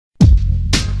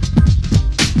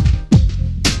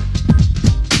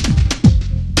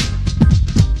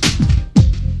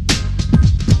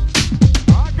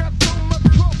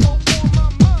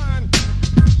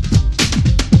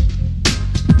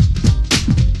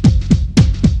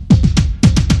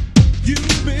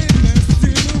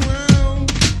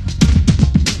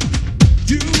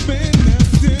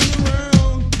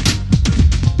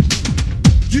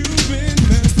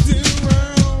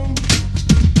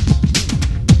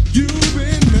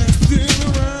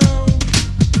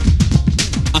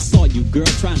girl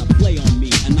trying to play on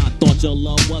me, and I thought your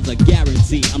love was a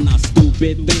guarantee. I'm not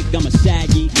stupid, think I'm a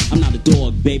shaggy. I'm not a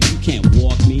dog, baby, you can't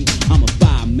walk me. I'm a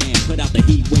fireman, put out the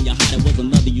heat when you're hot. It was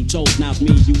another you chose, now it's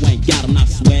me you ain't got. I'm not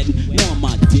sweating, no I'm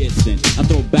not dissing. I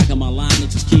throw back on my line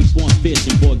and just keep on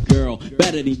fishing for a girl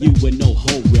better than you with no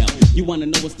hoe rep. You wanna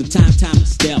know what's the time to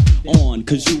step on,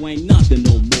 cause you ain't nothing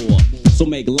no more. So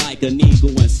make like an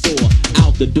eagle and soar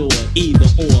out the door, either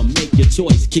or, make your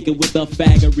choice. Kick it with a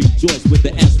fag or rejoice with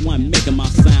the S1 making my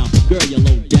sound. Girl, you're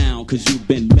low down, cause you've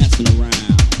been messing around.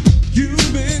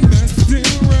 You've been messing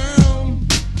around.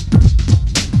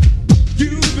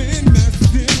 You've been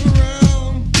messing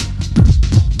around.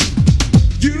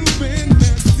 You've been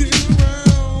messing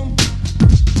around.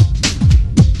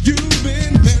 You've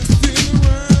been messing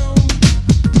around.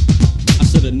 I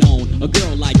should've known a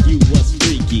girl like you was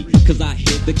freaky, cause I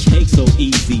hit the cake so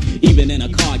easy. Even in a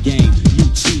card game, you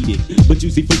cheated. But you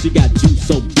see, first you got juice,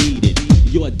 so beat it.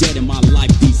 You're dead in my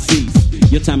life,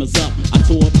 deceased. Your time is up, I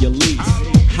tore up your lease.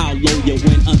 How low you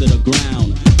went under the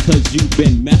ground, cause you've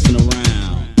been messing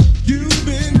around. You've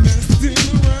been messing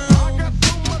around. I got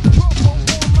so much trouble on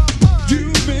my mind.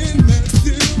 You've been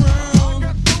messing around. I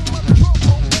got so much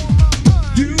trouble on my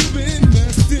mind. You've been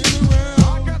messing around.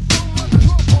 I got so much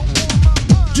trouble on my mind.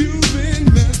 You've been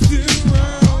messing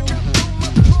around. I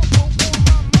got so much trouble on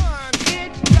my mind.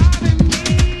 It's driving me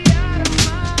out of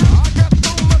mind. I got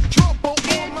so much trouble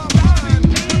on my mind.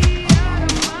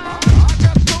 I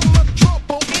got so much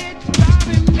trouble. It's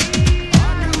driving me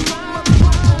out of mind. I got so much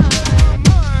trouble on my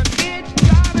mind. It's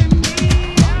driving me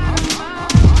out of mind.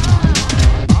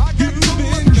 You've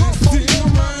been messing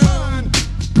around.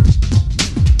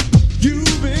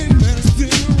 You've been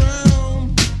messing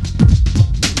around.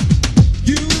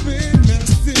 You've been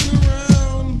messing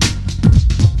around.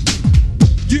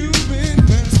 You've been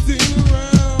messing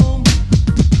around.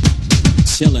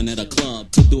 Chillin' at a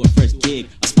club to do a fresh gig.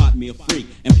 I spot me a freak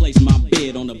and place my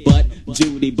bid on the butt.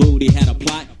 Judy Booty had a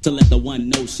plot to let the one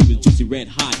know she was juicy red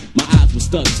hot. My eyes were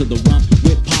stuck to the rump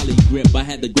with poly grip. I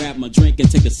had to grab my drink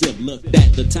and take a sip. Looked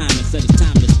at the time and said it's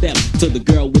time to step to the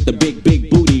girl with the big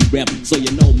booty rep. So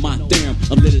you know my theorem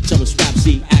of literature was rap.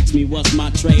 She asked me what's my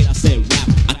trade. I said rap.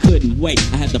 I couldn't wait.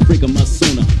 I had to freak her much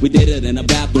sooner. We did it in a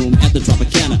bathroom at the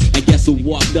Tropicana. And guess who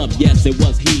walked up? Yes, it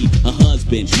was he, her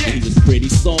husband. And he was pretty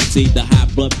salty. The high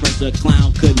blood pressure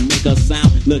clown couldn't make a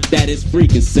sound. Looked at his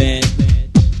freak and said,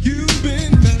 You've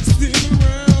been messing